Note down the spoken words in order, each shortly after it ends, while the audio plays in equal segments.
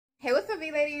Hey, what's up,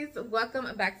 VLadies?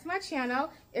 Welcome back to my channel.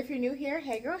 If you're new here,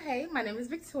 hey girl, hey, my name is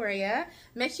Victoria.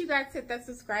 Make sure you guys hit that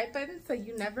subscribe button so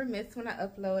you never miss when I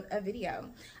upload a video.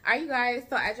 Alright, you guys,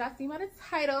 so as y'all see by the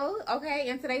title, okay,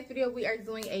 in today's video we are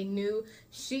doing a new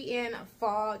Shein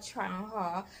fall try-on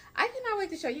haul. I cannot wait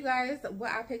to show you guys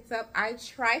what I picked up. I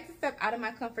tried to step out of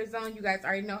my comfort zone. You guys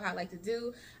already know how I like to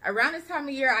do. Around this time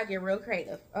of year, I get real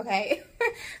creative, okay?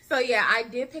 So yeah, I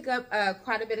did pick up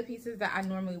quite a bit of pieces that I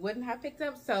normally wouldn't have picked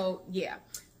up. So yeah,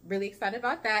 really excited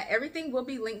about that. Everything will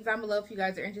be linked down below if you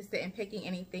guys are interested in picking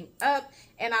anything up.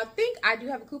 And I think I do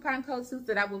have a coupon code too,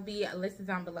 so that will be listed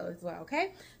down below as well,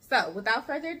 okay? So without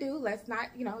further ado, let's not,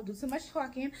 do too much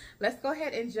talking. Let's go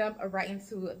ahead and jump right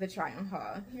into the try-on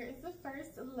haul. Here is the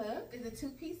first look. It's a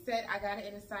two-piece set. I got it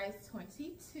in a size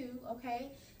 22,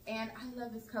 okay? And I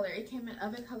love this color. It came in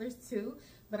other colors too,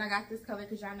 but I got this color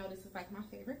because y'all know this is like my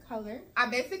favorite color. I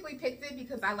basically picked it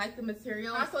because I like the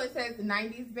material. Also, it says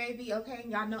 90s baby, okay?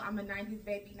 Y'all know I'm a 90s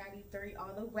baby, 93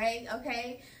 all the way,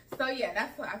 okay? So yeah,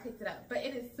 that's why I picked it up. But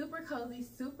it is super cozy,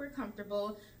 super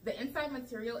comfortable. The inside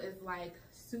material is like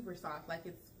super soft, like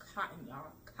it's cotton,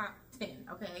 y'all, cotton,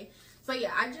 okay? So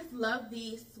yeah, I just love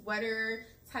the sweater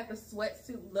type of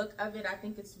sweatsuit look of it. I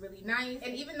think it's really nice.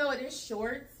 And even though it is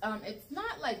shorts, it's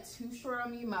not like too short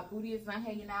on me. My booty is not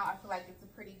hanging out. I feel like it's a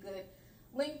pretty good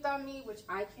length on me, which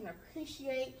I can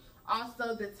appreciate.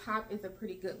 Also, the top is a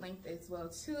pretty good length as well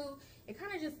too. It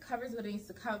kind of just covers what it needs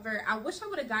to cover. I wish I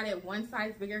would have got it one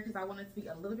size bigger because I wanted it to be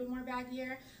a little bit more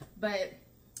baggier, but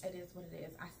it is what it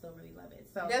is. I still really love it.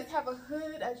 So it does have a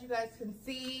hood, as you guys can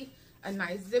see, a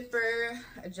nice zipper,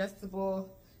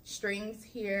 adjustable strings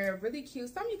here, really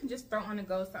cute. Some you can just throw on the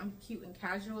go, something cute and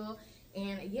casual.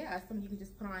 And yeah, some you can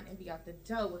just put on and be out the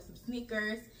door with some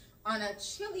sneakers on a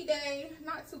chilly day.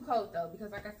 Not too cold though,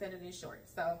 because like I said, it is short.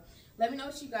 So let me know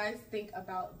what you guys think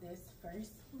about this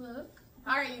first look.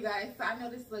 All right, you guys, so I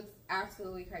know this looks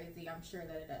absolutely crazy. I'm sure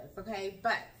that it does, okay?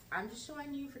 But I'm just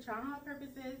showing you for trying on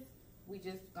purposes. We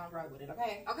just gonna roll with it,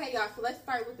 okay? Okay, y'all, so let's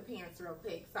start with the pants real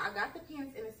quick. So I got the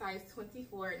pants in a size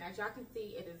 24, and as y'all can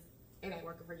see, it ain't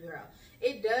working for you, girl.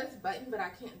 It does button, but I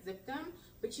can't zip them.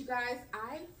 But you guys,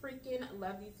 I freaking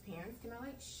love these pants. Can I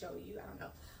like show you? I don't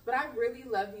know. But I really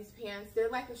love these pants. They're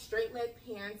like a straight leg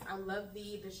pants. I love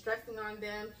the stretching on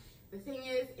them. The thing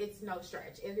is, it's no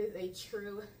stretch. It is a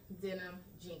true denim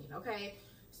jean, okay?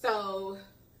 So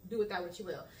do with that what you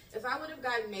will. If I would have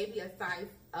gotten maybe a size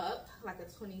up, like a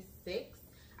 26,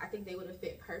 I think they would have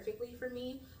fit perfectly for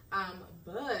me.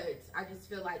 But I just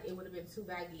feel like it would have been too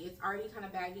baggy. It's already kind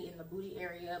of baggy in the booty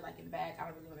area, like in the back. I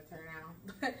don't really want to turn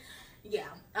around, but yeah,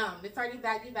 it's already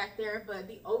baggy back there. But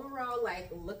the overall like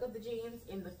look of the jeans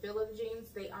and the feel of the jeans,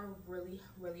 they are really,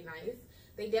 really nice.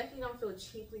 They definitely don't feel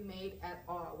cheaply made at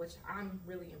all, which I'm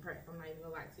really impressed. I'm not even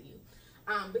gonna lie to you.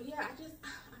 But yeah, I don't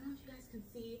know if you guys can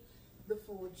see the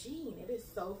full jean. It is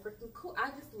so freaking cool.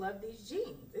 I just love these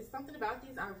jeans. It's something about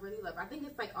these I really love. I think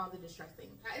it's like all the distressing.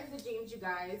 That is the jeans, you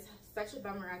guys. Such a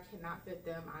bummer I cannot fit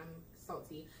them. I'm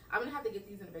salty. I'm gonna have to get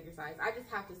these in a bigger size. I just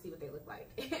have to see what they look like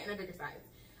in a bigger size.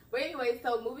 But anyway,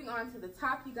 so moving on to the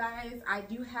top, you guys, I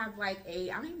do have like I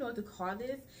don't even know what to call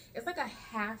this. It's like a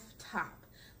half top,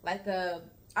 like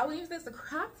I would use this a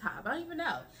crop top. I don't even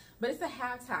know. But it's a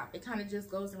half top. It kind of just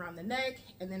goes around the neck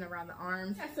and then around the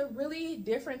arms. It's a really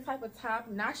different type of top.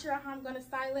 Not sure how I'm going to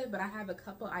style it, but I have a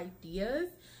couple ideas.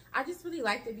 I just really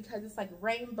liked it because it's like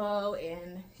rainbow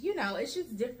and, it's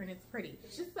just different. It's pretty.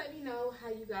 Just let me know how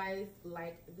you guys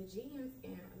like the jeans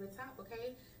and the top,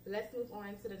 okay? Let's move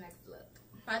on to the next look.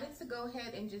 Decided to go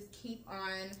ahead and just keep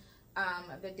on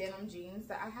the denim jeans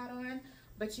that I had on.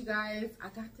 But you guys, I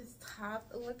got this top.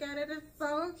 Look at it. It's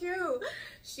so cute.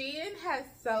 Shein has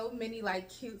so many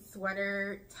like cute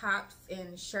sweater tops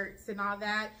and shirts and all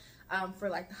that for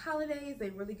like the holidays. They're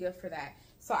really good for that.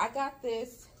 So I got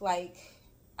this like,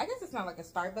 I guess it's not like a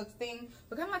Starbucks thing,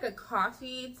 but kind of like a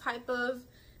coffee type of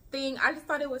thing. I just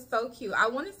thought it was so cute. I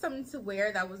wanted something to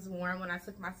wear that was warm when I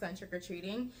took my son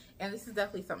trick-or-treating. And this is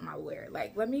definitely something I'll wear.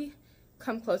 Like, let me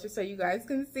come closer so you guys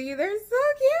can see. They're so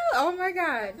cute. Oh my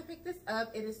god. To pick this up,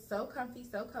 it is so comfy,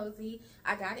 so cozy.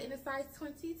 I got it in a size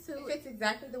 22. It fits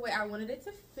exactly the way I wanted it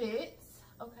to fit.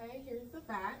 Okay, here's the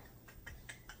back.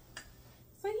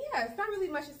 So yeah, it's not really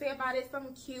much to say about it.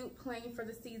 Something cute, plain for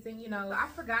the season, I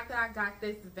forgot that I got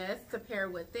this vest to pair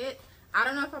with it. I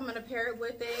don't know if I'm gonna pair it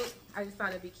with it. I just thought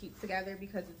it'd be cute together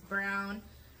because it's brown.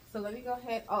 So let me go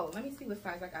ahead. Oh, let me see what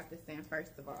size I got this in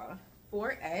first of all.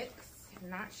 4X.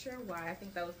 Not sure why. I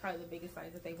think that was probably the biggest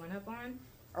size that they went up on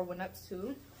or went up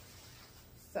to.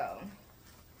 So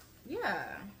yeah,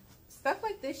 stuff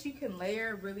like this you can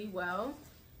layer really well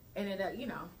and it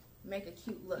make a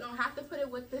cute look. You don't have to put it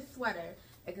with this sweater.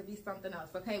 It could be something else,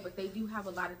 okay? But they do have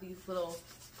a lot of these little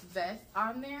vests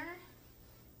on there.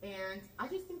 And I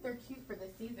just think they're cute for this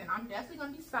season. I'm definitely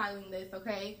going to be styling this,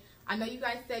 okay? I know you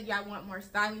guys said y'all want more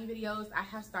styling videos. I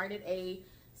have started a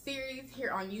series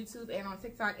here on YouTube and on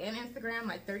TikTok and Instagram,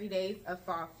 like 30 days of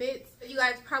fall fits. You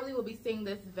guys probably will be seeing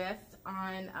this vest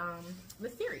on the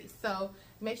series. So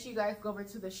make sure you guys go over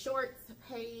to the shorts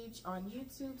page on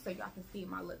YouTube so y'all can see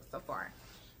my look so far.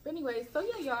 But anyway, so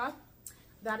yeah, y'all,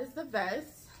 that is the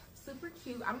vest. Super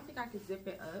cute. I don't think I could zip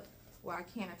it up. Well, I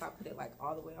can if I put it like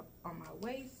all the way up on my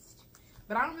waist.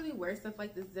 But I don't really wear stuff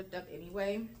like this zipped up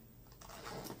anyway.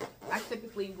 I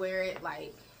typically wear it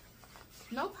like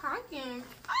no pockets.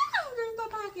 Oh, there's no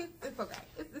pockets. It's okay.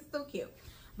 It's still cute.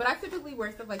 But I typically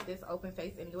wear stuff like this open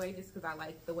face anyway, just because I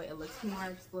like the way it looks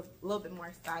more, just a little bit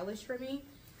more stylish for me.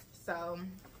 So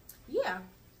yeah,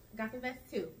 got the vest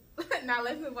too. Now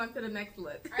let's move on to the next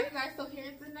look. All right, guys, so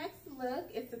here's the next look.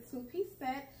 It's a two-piece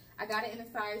set. I got it in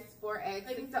a size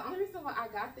 4X. The only reason why I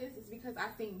got this is because I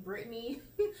seen Brittany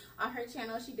on her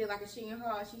channel. She did like a Shein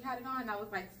haul. She had it on, and I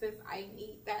was like, sis, I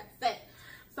need that set.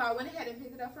 So I went ahead and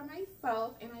picked it up for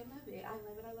myself, and I love it. I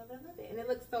love it, I love it, I love it. And it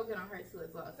looks so good on her too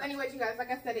as well. So anyways, you guys,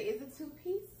 like I said, it is a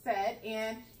two-piece set,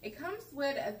 and it comes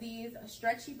with these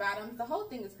stretchy bottoms. The whole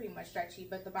thing is pretty much stretchy,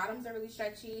 but the bottoms are really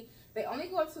stretchy. They only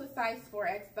go up to a size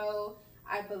 4X though,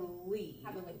 I believe.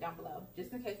 I have the link down below,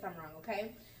 just in case I'm wrong,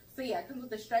 okay? So yeah, it comes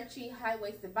with the stretchy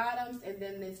high-waisted bottoms, and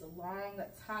then this long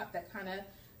top that kind of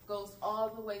goes all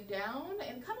the way down.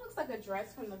 And it kind of looks like a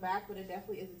dress from the back, but it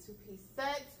definitely is a two-piece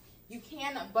set. You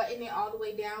can button it all the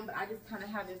way down, but I just kind of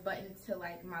have it buttoned to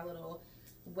like my little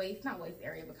waist, not waist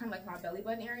area, but kind of like my belly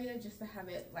button area, just to have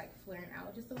it like flaring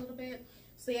out just a little bit.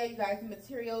 So yeah, you guys, the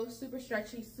material, super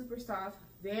stretchy, super soft,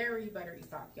 very buttery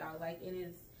soft, y'all. Like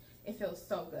it feels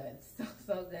so good,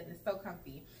 so good. It's so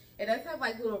comfy. It does have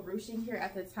like little ruching here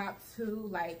at the top too.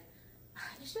 Like,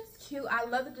 it's just cute. I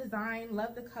love the design,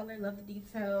 love the color, love the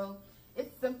detail.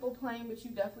 It's simple, plain, but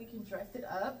you definitely can dress it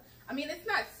up. I mean, it's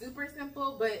not super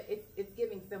simple, but it's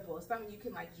giving simple. It's something you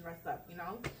can like dress up, you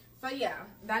know? So yeah,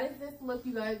 that is this look,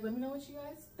 you guys. Let me know what you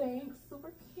guys think.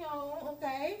 Super cute,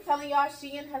 okay? Telling y'all,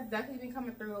 Shein has definitely been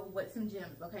coming through with some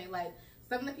gems, okay? Like,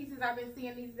 some of the pieces I've been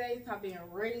seeing these days have been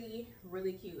really,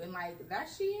 really cute. And like, that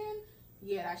Shein,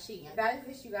 yeah, that's Shein. That is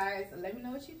this, you guys. Let me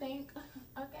know what you think,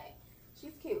 okay?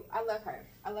 She's cute. I love her.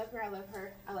 I love her. I love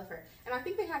her. I love her. And I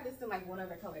think they have this in like one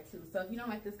other color too. So if you don't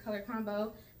like this color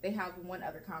combo, they have one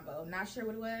other combo. Not sure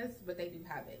what it was, but they do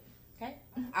have it. Okay.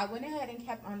 I went ahead and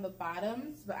kept on the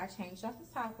bottoms, but I changed off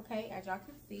the top. Okay. As y'all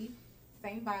can see,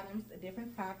 same bottoms, a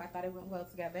different top. I thought it went well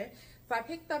together. So I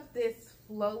picked up this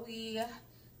flowy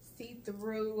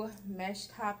see-through mesh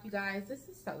top, you guys. This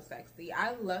is so sexy.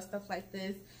 I love stuff like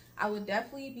this. I would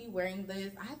definitely be wearing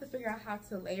this. I have to figure out how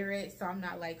to layer it so I'm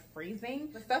not like freezing.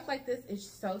 But stuff like this is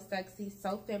so sexy,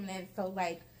 so feminine, so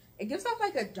like, it gives off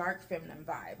like a dark feminine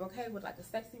vibe, okay? With like a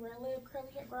sexy red lip, curly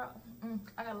hair, girl.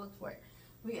 I gotta look for it.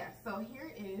 But yeah, so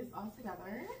here it is all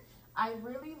together. I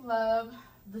really love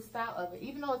the style of it.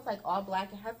 Even though it's like all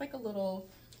black, it has like a little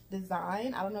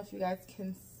design. I don't know if you guys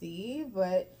can see,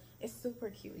 but it's super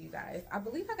cute, you guys. I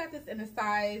believe I got this in a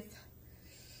size,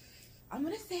 I'm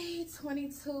gonna say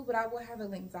 22, but I will have the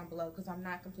link down below because I'm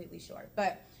not completely sure.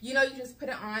 But you know, you just put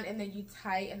it on and then you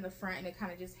tie it in the front and it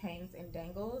kind of just hangs and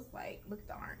dangles. Like, look at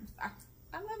the arms.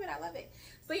 I love it. I love it.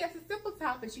 So yeah, it's a simple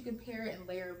top, but you can pair it and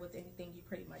layer it with anything you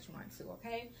pretty much want to,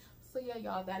 okay? So yeah,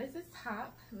 y'all, that is this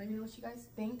top. Let me know what you guys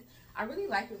think. I really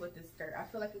like it with this skirt. I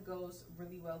feel like it goes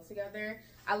really well together.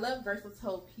 I love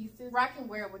versatile pieces where I can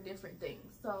wear it with different things.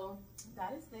 So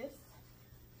that is this.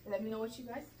 Let me know what you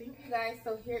guys think, you guys.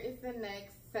 So here is the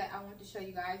next set I want to show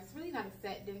you guys. It's really not a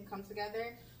set, it didn't come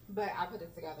together, but I put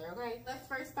it together, okay? Let's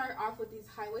first start off with these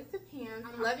high-waisted pants.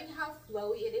 I'm loving how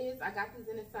flowy it is. I got these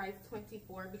in a size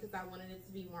 24 because I wanted it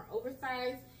to be more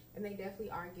oversized, and they definitely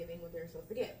are giving what they're supposed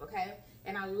to give, okay?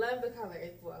 And I love the color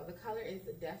as well. The color is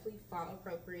definitely fall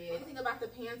appropriate. The thing about the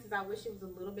pants is I wish it was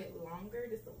a little bit longer,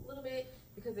 just a little bit,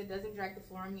 because it doesn't drag the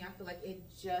floor on me. I feel like it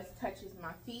just touches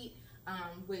my feet.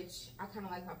 Which I kind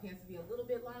of like my pants to be a little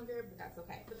bit longer, but that's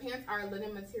okay. The pants are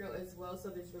linen material as well, so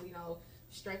there's really no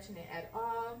stretching it at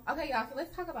all. Okay, y'all, so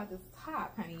let's talk about this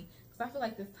top, honey, because I feel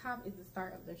like this top is the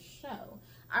start of the show.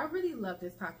 I really love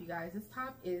this top, you guys. This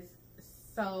top is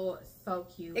so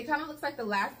cute. It kind of looks like the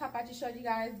last top I just showed you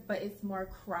guys, but it's more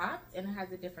cropped and it has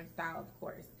a different style, of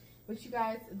course. But you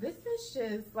guys, this is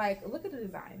just like, look at the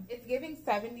design. It's giving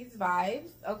 70s vibes,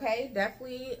 okay?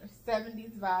 Definitely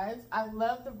 70s vibes. I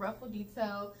love the ruffle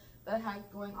detail that it has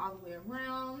going all the way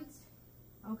around.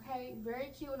 Okay, very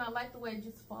cute, and I like the way it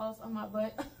just falls on my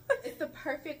butt. It's the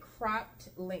perfect cropped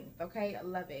length, okay? I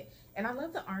love it. And I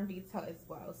love the arm detail as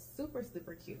well. Super,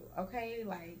 super cute, okay?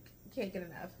 Like, can't get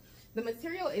enough. The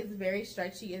material is very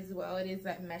stretchy as well. It is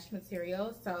that mesh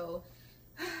material, so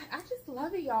I just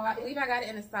love it, y'all. I believe I got it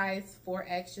in a size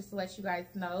 4X, just to let you guys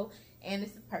know, and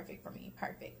this is perfect for me.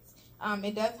 Perfect.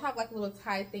 It does have like a little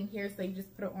tie thing here, so you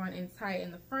just put it on and tie it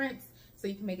in the front, so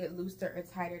you can make it looser or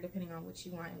tighter depending on what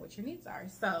you want and what your needs are.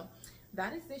 So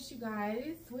that is this, you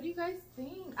guys. What do you guys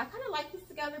think? I kind of like this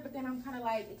together, but then I'm kind of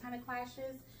like, it kind of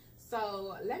clashes.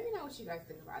 So let me know what you guys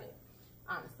think about it.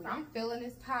 Honestly, I'm feeling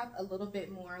this top a little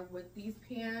bit more with these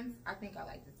pants. I think I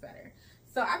like this better.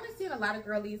 So I've been seeing a lot of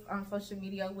girlies on social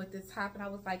media with this top, and I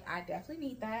was like, I definitely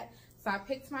need that. So I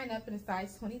picked mine up in a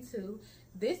size 22.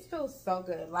 This feels so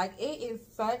good. Like, it is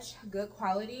such good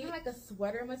quality. Like a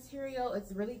sweater material.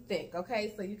 It's really thick,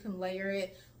 okay? So you can layer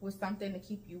it with something to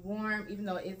keep you warm, even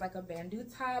though it is like a bandeau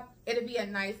top. It'll be a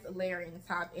nice layering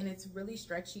top, and it's really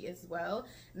stretchy as well.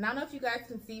 And I don't know if you guys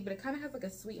can see, but it kind of has like a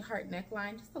sweetheart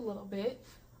neckline, just a little bit.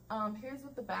 Here's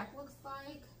what the back looks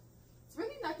like. It's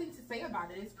really nothing to say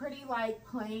about it. It's pretty like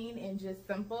plain and just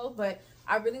simple, but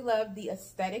I really love the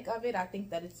aesthetic of it. I think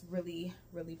that it's really,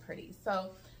 really pretty.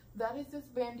 So that is this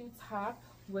bandeau top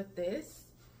with these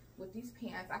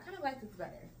pants. I kind of like this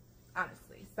better,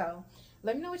 honestly. So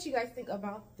let me know what you guys think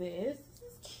about this.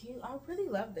 This is cute. I really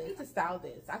love this. I need to style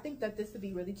this. I think that this would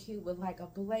be really cute with like a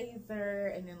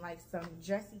blazer and then like some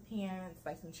dressy pants,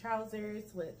 like some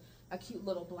trousers with a cute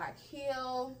little black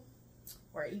heel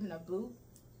or even a boot.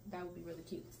 That would be really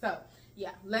cute. So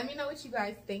yeah, let me know what you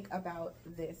guys think about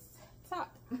this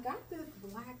top. I got this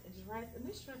black dress, and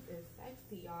this dress is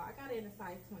sexy, y'all. I got it in a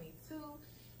size 22,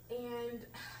 and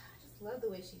I just love the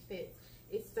way she fits.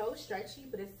 It's so stretchy,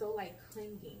 but it's so like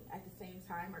clinging at the same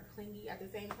time, or clingy at the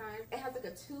same time. It has like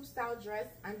a tube style dress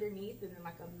underneath, and then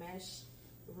like a mesh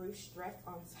ruche dress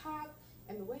on top.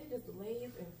 And the way it just lays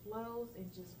and flows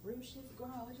and just ruches,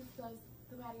 girl, it just does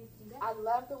the body. I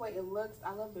love the way it looks.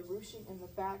 I love the ruching in the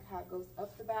back, how it goes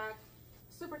up the back.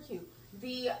 Super cute.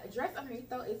 The dress underneath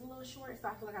though is a little short, so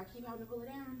I feel like I keep having to pull it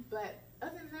down. But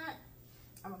other than that,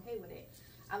 I'm okay with it.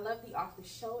 I love the off the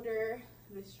shoulder.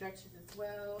 This stretches as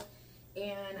well.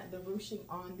 And the ruching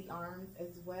on the arms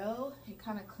as well. It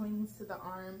kind of clings to the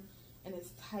arm and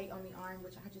it's tight on the arm,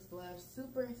 which I just love.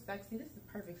 Super sexy. This is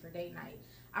perfect for date night.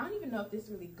 I don't even know if this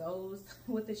really goes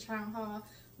with the try on haul,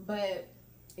 but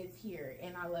it's here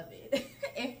and I love it.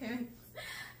 And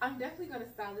I'm definitely going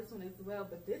to style this one as well.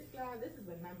 But this, y'all, this is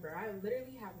a number. I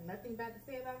literally have nothing bad to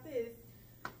say about this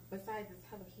besides it's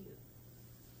hella cute.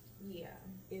 Yeah,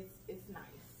 it's nice.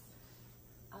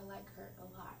 I like her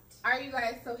a lot. All right, you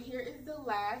guys, so here is the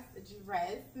last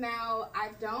dress. Now, I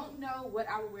don't know what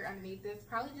I would wear underneath this.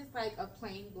 Probably just like a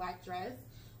plain black dress,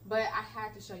 but I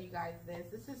had to show you guys this.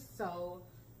 This is so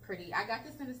pretty. I got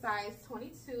this in a size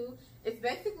 22. It's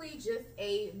basically just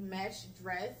a mesh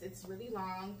dress. It's really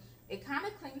long. It kind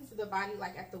of clings to the body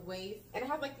like at the waist. And it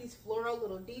has like these floral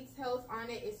little details on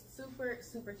it. It's super,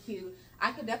 super cute.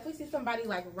 I could definitely see somebody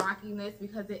like rocking this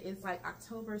because it is like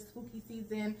October spooky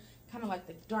season, kind of like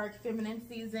the dark feminine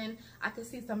season. I could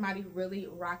see somebody really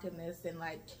rocking this and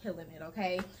like killing it,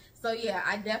 okay? So yeah,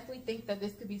 I definitely think that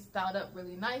this could be styled up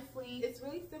really nicely. It's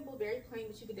really simple, very plain,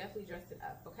 but you could definitely dress it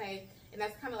up, okay? And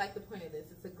that's kind of like the point of this.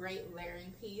 It's a great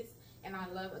layering piece. And I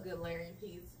love a good layering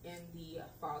piece in the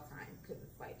fall time because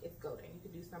it's like, it's golden. You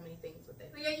can do so many things with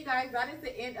it. So yeah, you guys, that is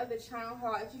the end of the channel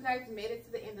haul. If you guys made it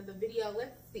to the end of the video,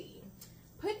 let's see.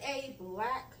 Put a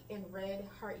black and red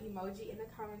heart emoji in the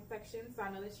comment section so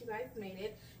I know that you guys made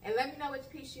it. And let me know which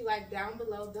piece you like down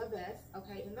below the best,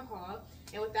 okay, in the haul.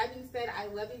 And with that being said, I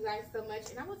love you guys so much.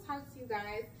 And I will talk to you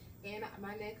guys in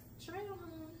my next channel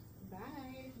haul.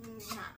 Bye.